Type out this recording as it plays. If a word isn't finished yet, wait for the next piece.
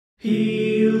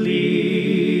He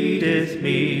leadeth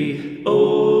me,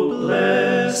 O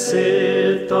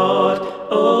blessed thought,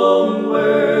 O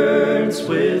words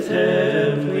with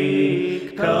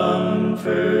heavenly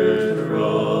comfort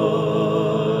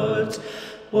wrought.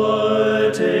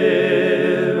 Whate'er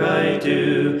I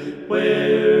do,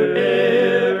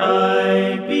 where'er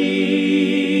I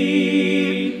be,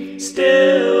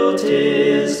 still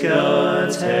 'tis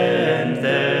God's hand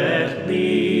that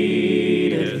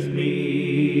leadeth me.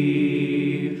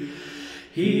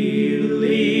 He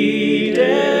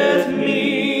leadeth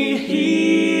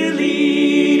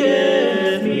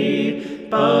me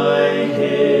by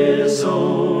his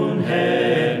own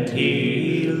hand.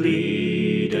 He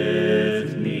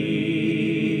leadeth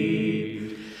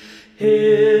me.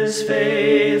 His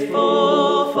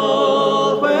faithful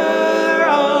fold where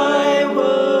I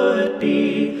would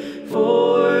be,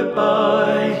 for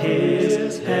by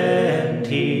his hand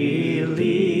he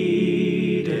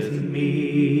leadeth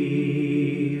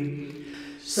me.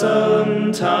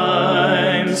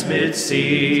 Sometimes mid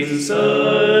scenes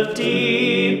of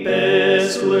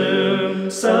deepest gloom,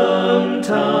 sometimes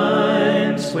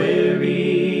where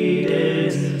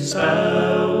Eden's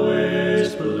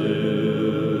bowers bloom,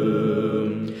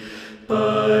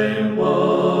 by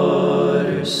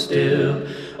waters still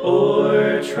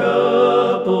or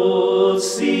troubled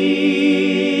sea,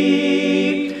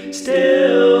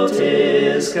 still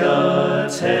 'tis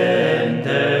God's hand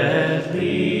that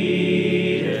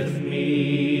leadeth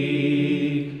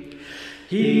me.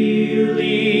 He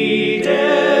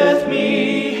leadeth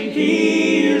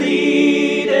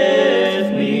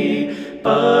me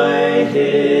by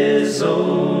his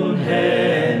own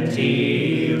hand.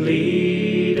 He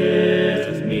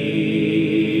leadeth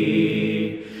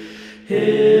me.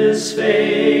 His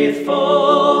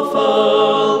faithful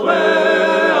fold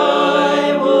where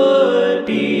I would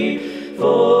be,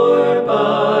 for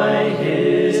by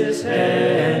his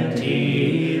hand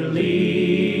he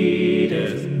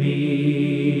leadeth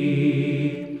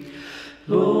me.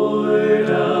 Lord,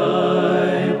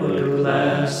 I would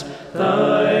clasp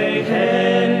thy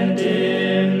hand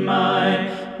in mine,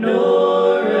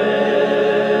 nor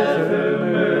ever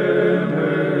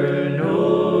murmur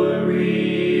nor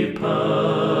repine,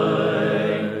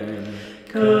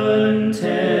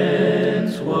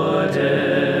 content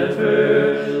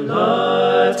whatever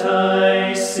lot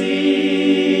I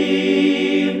see,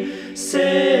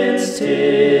 since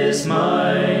 'tis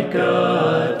my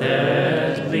God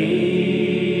that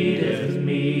leadeth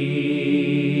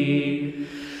me.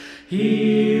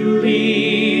 He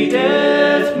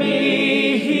leadeth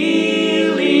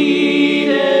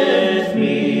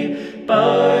me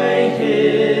by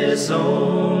his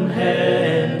own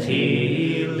hand.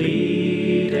 He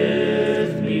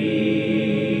leadeth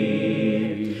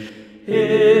me.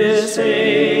 His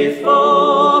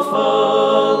faithful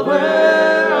fold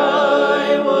where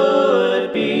I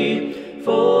would be,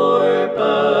 for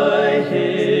by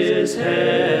his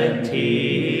hand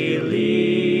he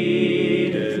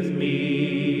leadeth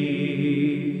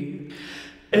me.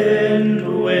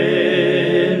 And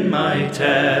when my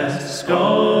task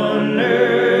on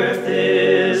earth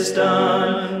is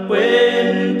done,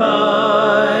 when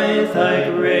by thy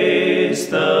grace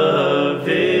the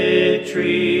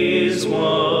victory's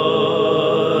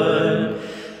won,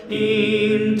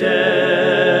 in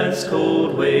death's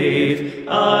cold wave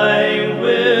I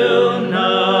will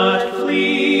not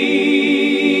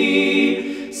flee,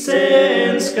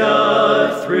 since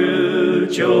God through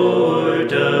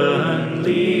Jordan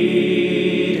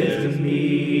leadeth me.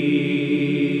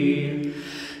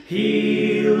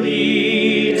 He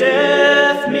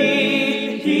leadeth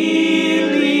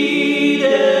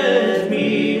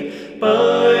me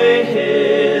by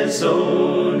his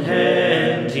own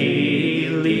hand. He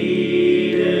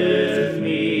leadeth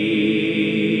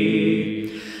me.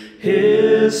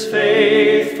 His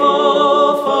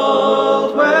faithful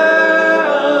fold where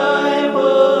I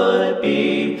would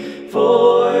be,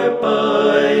 for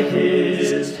by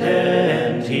his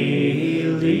hand he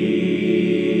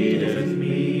leadeth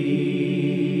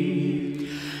me.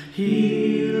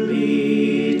 He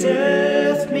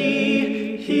leadeth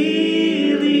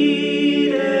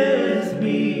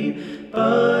me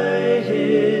by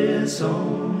his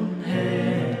own